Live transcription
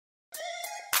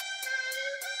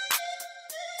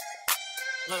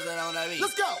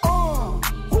Let's go.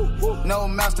 No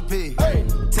masterpiece. Hey.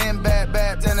 10 bad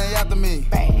babs and they after me.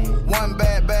 Bad. One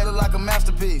bad look like a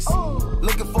masterpiece.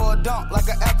 Looking for a dunk like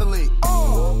an athlete.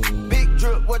 Big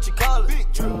drip, what you call it?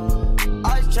 Big drip.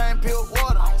 Ice chain, pure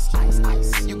water. Ice.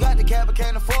 You got the cab, but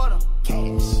can't afford them.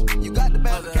 Cash. You got the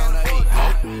bag, but can't afford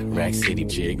them. Rack City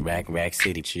chick, rack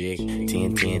City chick.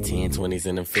 10, 20s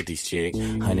and them 50s chick.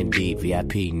 100 deep,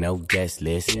 VIP, no guest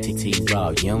list. TT Raw,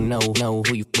 you don't know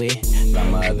who you with.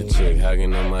 Got my other chick,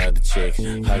 hugging on my other chick.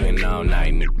 Hugging all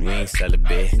night, we ain't sell a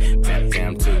bit.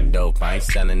 Damn, too dope, I ain't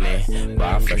selling it. But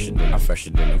I'm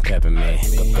fresher than peppermint.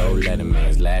 Go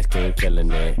Letterman's, last king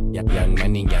killing it. Young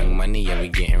money, yeah, we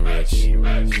getting rich.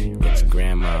 Get your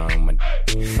grandma on my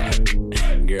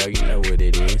girl, you know what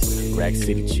it is. Rack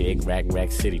City chick, rack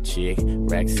City chick.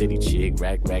 Rack City chick,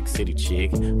 rack City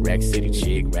chick. Rack City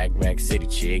chick, rack City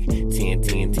chick. 10,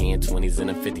 20s and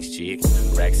the 50s chick.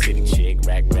 Rack City chick,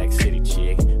 rack City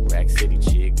chick. Rack City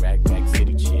chick, rack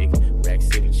City chick. Rack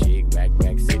City chick, rack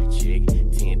City chick.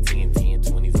 10,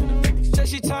 20s and the 50s chick. Said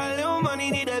she tired, little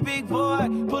money, need a big boy.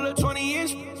 Pull up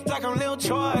 20-inch like I'm Lil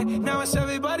Troy. Now it's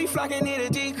everybody flocking, need a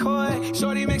decoy.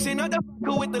 Shorty mixing up the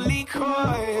with the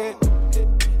liquor.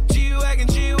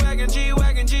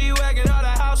 G-Wagon, all the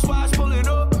housewives pulling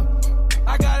up.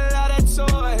 I got a lot of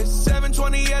toys.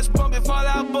 720S bumping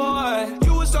Fallout Boy.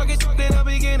 You was talking shit in the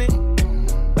beginning.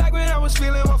 Back when I was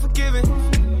feeling unforgiving.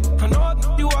 I know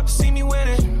you walk to see me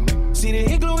winning. See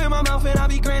the igloo in my mouth and I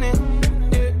be grinning.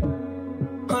 Yeah.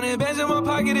 100 bands in my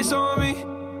pocket, it's on me.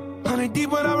 100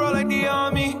 deep when I roll like the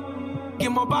army.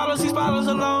 Get more bottles, these bottles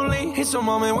are lonely. It's a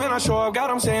moment when I show up, God,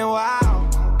 I'm saying wow.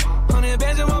 100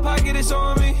 bands in my pocket, it's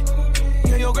on me.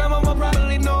 Yeah, your grandma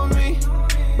probably know me.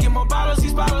 Get more bottles,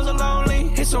 these bottles are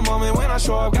lonely. It's a moment when I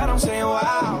show up, God, I'm saying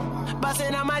wow.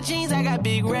 Bustin' out my jeans, I got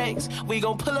big racks. We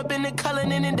gon' pull up in the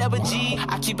Cullinan and double G.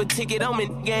 I keep a ticket on me,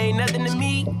 ain't nothing to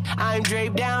me. I'm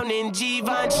draped down in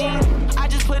Givenchy. I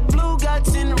just put blue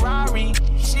guts in the Rari.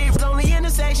 Shit's only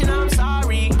intersection, I'm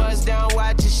sorry. Bust down,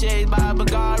 watch your shades by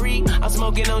Bulgari. I'm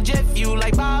smoking on jet fuel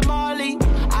like Bob Marley.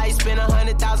 I spent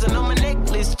 100,000 on my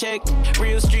necklace, check.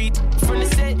 Real street from the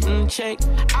set, check.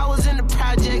 I was in the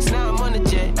projects, now I'm on the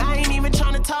jet. I ain't even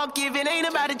tryna talk if it ain't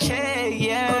about a check,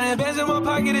 yeah. 100 bands in my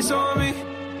pocket, it's on me.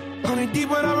 100 deep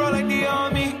when I roll like the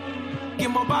army. Get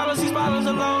more bottles, these bottles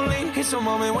are lonely. It's a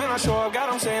moment when I show up, God,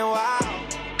 I'm saying wow.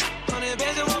 100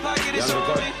 bands in my pocket, it's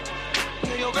on me.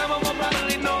 Yeah, your grandma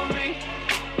probably know me.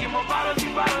 Get more bottles,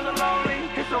 these bottles are lonely.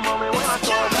 It's a moment when I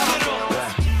show up, God, I'm saying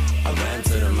wow. I ran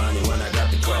to the money when I got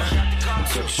the car.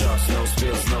 Took shots, no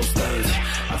spills, no stains.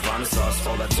 I found the sauce,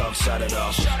 all that talk, shut it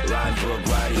off. Ride brook,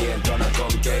 right here, gonna go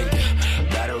cake.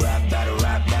 Battle rap.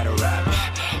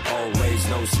 Always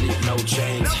no sleep, no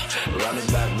change. Run it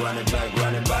back.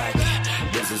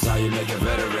 This is how you make a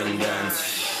veteran dance.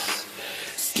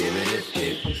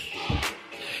 Skip-it-dip.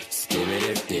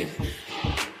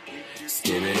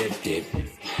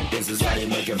 This is how you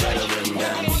make a veteran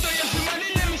dance.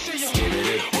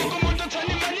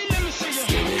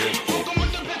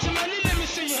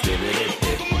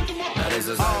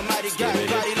 Almighty God,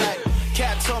 body like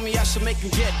Cat told me I should make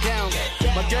him get down.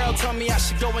 My girl told me I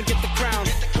should go and get the crown.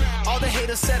 All the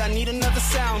haters said I need another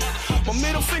sound. My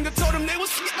middle finger told them they was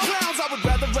clowns. I would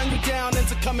rather run you down than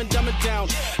to come and dumb it down.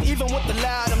 Even with the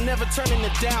loud, I'm never turning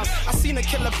it down. I seen a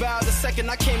killer bow the second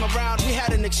I came around. We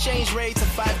had an exchange rate to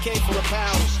 5K for a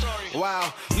pound.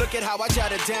 Wow, look at how I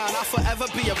jot it down. I'll forever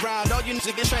be around. All you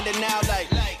niggas trending now like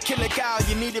Killer Cow.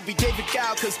 You need to be David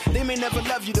Cow, cause they may never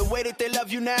love you the way that they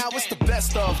love you now. It's the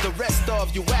best of, the rest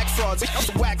of you whack frauds.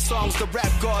 The whack songs, the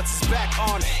rap gods is back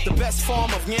on. The best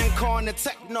form of Yankorn and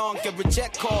Technon. Can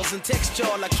reject calls and text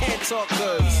y'all, I can't talk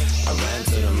good. I ran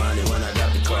to the money when I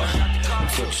got the car.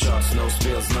 Took shots, no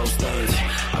spills, no stains.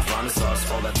 I found the sauce,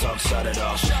 all that talk, shut it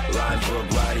off. Ride brook,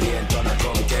 right here, and gonna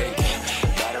go cake.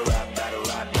 Battle rap.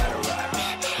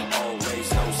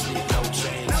 Always no sleep, no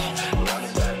change. Run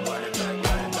it back.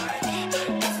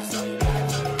 This is how you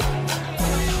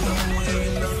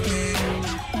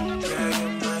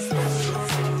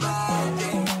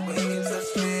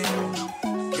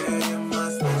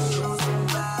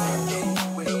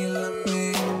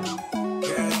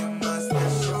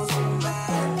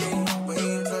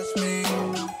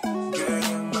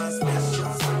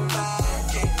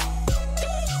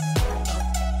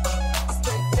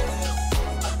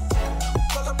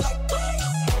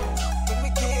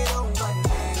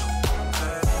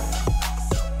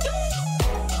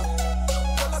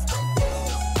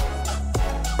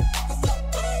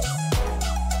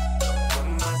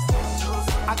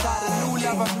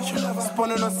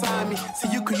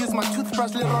my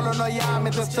toothbrush, little no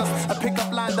yummy. That's just a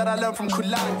pickup line that I learned from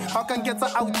Kulan. How can get to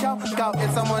out, yo? Go,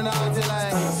 it's someone out there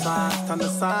like turn the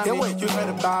sign. Yeah, wait, you heard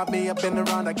about me, I've been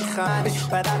around like a khani.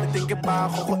 But I didn't think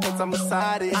about who it's on my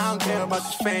side. I don't care about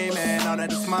your fame and all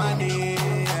that is money.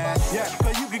 Yeah,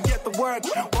 cause you could get the work,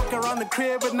 walk around the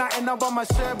crib with nothing up on my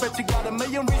shirt. But you got a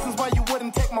million reasons why you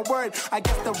wouldn't take my word. I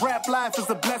guess the rap life is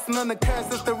a blessing and a curse,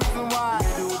 that's the reason why.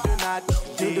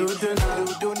 You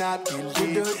do not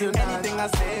believe anything I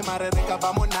say, Marika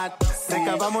Bamonat,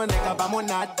 Seka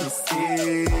Bamonat, to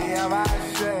see.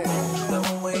 The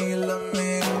way you love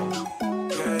me,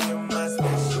 girl, you're my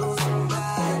special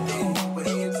somebody. When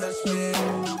you touch me,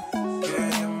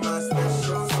 girl, you're my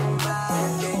special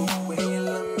somebody. When you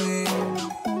love me,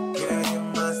 girl, you're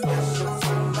my special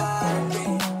somebody.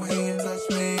 When you touch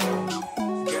me,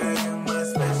 girl, you're my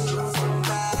special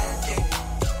somebody.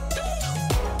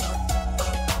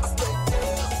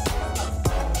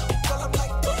 Girl, I'm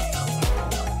like this.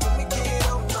 Let me get it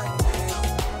on like this.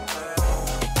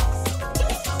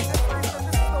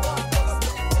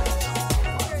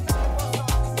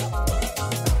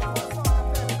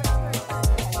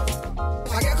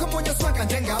 I get come on your swag and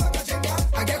jenga.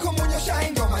 I get come on your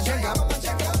shine, go man jenga.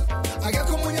 I get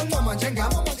come on your mama jenga.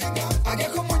 I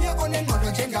get come on your on and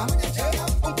on jenga.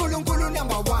 Unkulu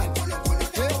number 1.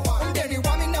 Daddy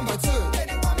Wami number 2.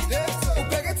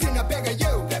 Bega Tina bega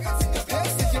you.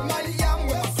 City Mali I'm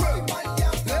with my crew.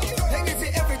 They can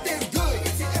see everything's good.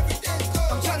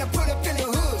 I'm tryna pull up in the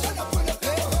hood.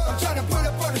 I'm tryna pull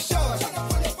up on the shore.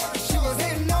 She was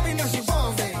hating on me, now she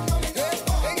won't be.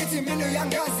 They can see me no young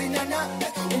guys in Nana.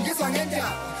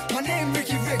 My name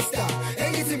Ricky Rickstar.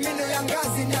 Ain't it me no young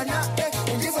guys in Nana.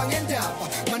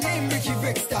 My name Ricky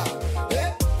Rickstar.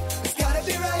 It's gotta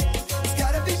be right. It's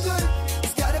gotta be good.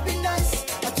 It's gotta be nice.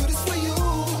 I do this for you.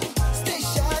 Stay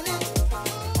shining.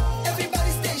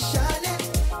 Everybody stay shining.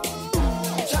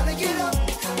 I'm tryna get up.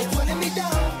 They're putting me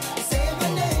down. Saying my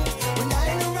name when I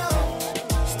ain't around.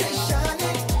 Stay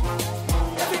shining.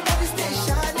 Everybody stay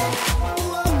shining.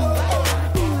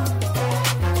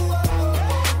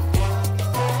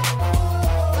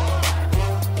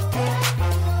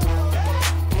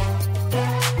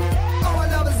 Oh, I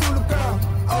love a Zulu girl.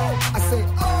 Oh, I say,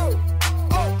 oh,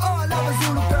 I love a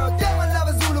Zulu girl. Damn, I love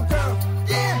a Zulu girl.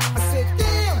 Yeah, I say,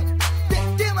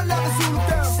 damn, I love a Zulu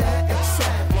girl.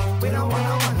 Except, we don't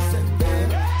wanna one cent, yeah.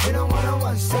 We don't wanna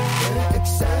one cent, yeah.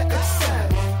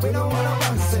 Except, we don't wanna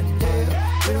one cent,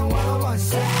 yeah. We don't wanna one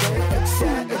cent, yeah.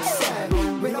 Except,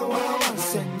 we don't wanna one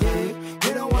cent, yeah. We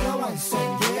don't wanna one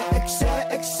cent, yeah.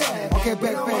 Except. Okay,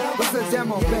 back. What's the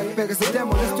demo? Back. It's a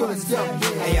demo. Let's do this, yo.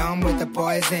 Hey, I'm with the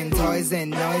boys in, toys in,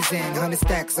 noise in, 100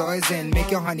 stacks, always in,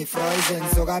 make your honey frozen.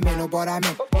 So got me no but I'm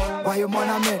in. Why you man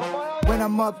I'm in? When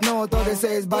I'm up north, all they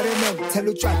say is body men. Tell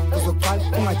you try, cause you call,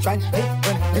 I try. Hey,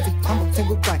 when if it come up,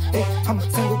 single guy. Hey, come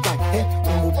up, single guy. Hey,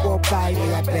 when we go by, do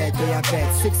your bed.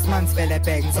 6 months, fell a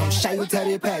bag. Some shy you tell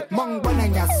you pet. Mong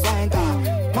banana swanga.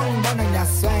 Mong banana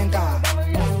swanga.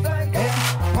 Hey,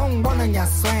 mong banana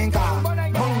swanga.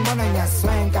 Mong banana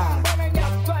swanga.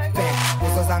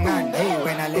 Hey,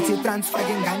 when I let you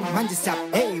transferring gun, man just up.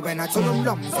 Hey, when I told them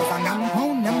lumps, so I'm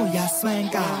on Namuya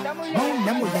Swanka.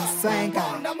 Namuya Swanka.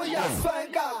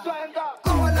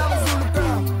 Oh, I love a Zulu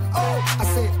girl. Oh, I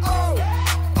say, oh,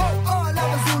 I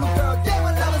love a Zulu girl. Damn, I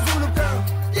love a Zulu girl.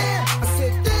 Yeah, I say,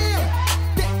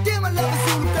 damn, I love a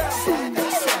Zulu girl.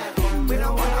 We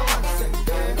don't wanna one cent,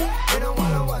 yeah. We don't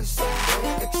wanna one cent,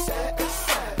 yeah. Except,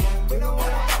 we don't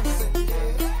wanna one cent,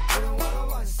 yeah. We don't wanna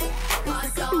one cent.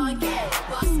 What's on, yeah?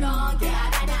 What's wrong, yeah?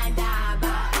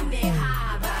 Nanandaba,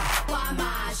 unehaba,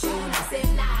 wamashuna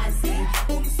senazi,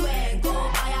 umswengo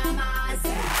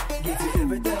bayamazi. Get to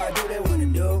everything I do, they wanna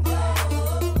do.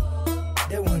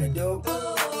 They wanna do.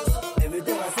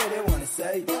 Everything I say, they wanna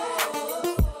say.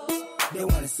 They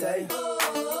wanna say.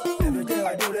 Everything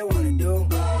I do, they wanna do.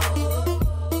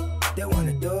 They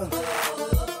wanna do.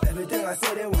 Everything I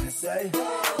say, they wanna say.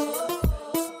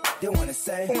 They wanna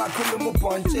say, oh, I call them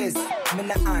punches.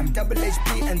 Mina, I'm double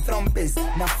HP and thrombus.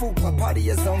 Now, fool, my party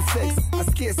is on 6. I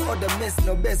scarce or the miss,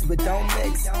 no best, we don't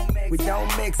mix. We don't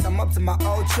mix, I'm up to my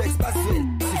old tricks. But will,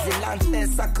 if you launch there,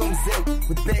 I come zip.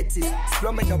 With betties,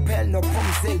 slumming no pell, no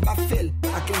pumzil. My fill,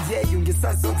 I can hear you, get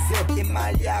a zip. In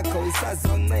my yako, it's a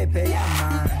zone, pay a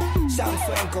man. Sham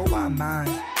swanko, one man.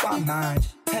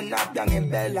 Turn up young and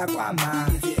bell like one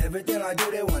man. If you everything I do,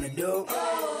 they wanna do.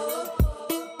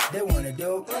 They wanna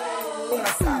do.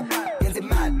 Unga sab, yenzi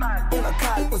mad. Unga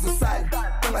kal, uzo sal.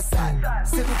 Unga sal,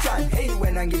 sigu chan. Hey,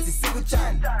 when I get to sigu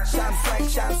chan. Sham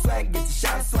swag, get to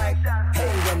sham swag. Hey,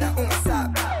 when I unga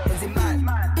sab, yenzi mad.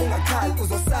 Unga kal,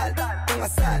 uzo sal.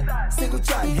 Angasal,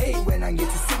 Siguchan, hey, when I get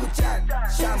to Siguchan.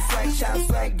 Sham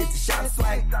swag, get to sham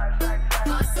swag.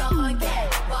 Bosonke,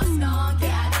 Bosonke,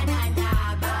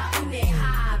 Aganandaba,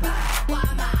 Unehaba,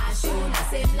 Wamashuna,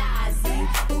 Semlazi,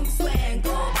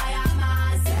 Umswengo,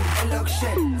 Bayamazi.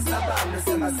 Election, Sabano,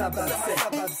 Sema Sababse,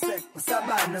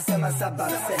 Sabano, Sema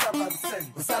Sababse,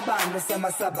 Sabano, Sema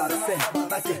Sababse,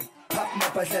 Bate, Pop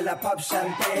Mapashela, Pop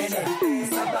Champagne,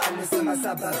 Sabano, Sema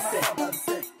Sababse,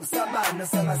 Sabano,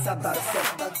 Sema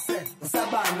Sababse,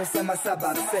 Sabano, Sema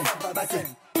Sababse, Bate,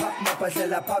 Pop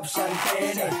Mapashela, Pop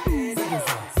Champagne.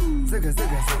 Zigga,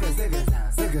 zigga, zigga, zigga,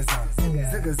 zigga, zigga,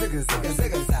 zigga, zigga, zigga,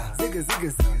 zigga, zigga,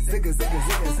 zigga,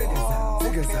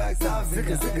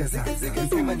 zigga, zigga, zigga.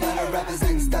 Prima donna rappers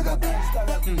ain't stuck up.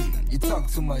 You talk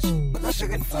too much, but I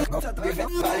shouldn't fuck up. Give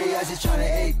everybody I just tryna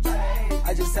hate.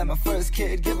 I just had my first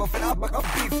kid, give off an outback of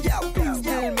beef, yeah.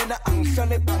 Still me na ang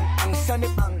shonip,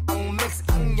 ang mix,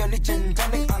 ang yoli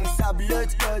tonic, ang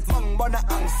sablut, mang bona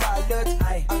ang salad,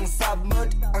 ang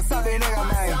sabmut, ang sabi nigga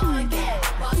man.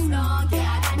 Bosonke,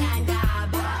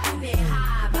 Aganandaba,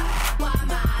 Unehaba,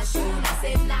 Wamashuna,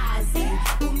 Semlazi,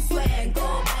 Umswengo,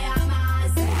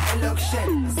 Bayamazi.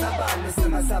 Election, Sabano,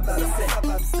 Sema Sababse,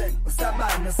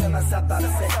 Sabano, Sema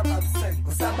Sababse,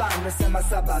 Sabano, Sema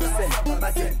Sababse,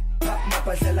 Bate, Pop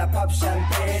Mapashela, Pop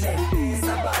Champagne,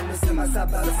 Sabano, Sema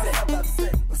Sababse,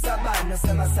 Sabano,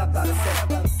 Sema Sababse,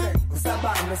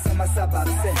 Sabano, Sema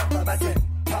Sababse, Bate,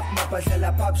 Pop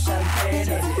Mapashela, Pop Champagne.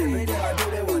 Everything I do,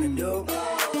 they wanna do.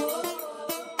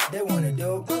 They wanna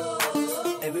do.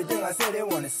 Everything I say, they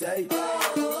wanna say.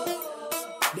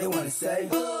 They wanna say.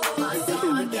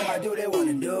 Everything I do, they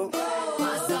wanna do.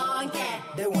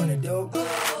 They wanna do.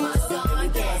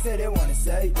 Everything I say, they wanna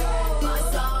say.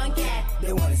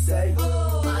 They wanna say.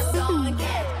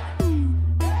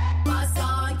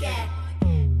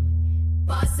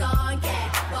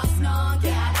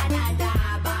 Bosonke,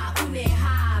 Aganandaba,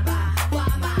 Unehaba,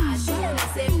 Wamashuna,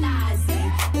 Semlazi,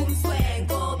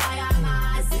 Umswengo,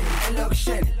 Bayamazi.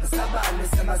 Election, Sabano,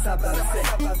 Sema Sababse,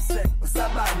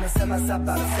 Sabano, Sema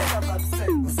Sababse,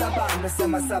 Sabano,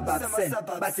 Sema Sababse,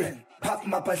 Bate, Pop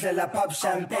Mapashela, Pop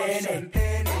Champagne,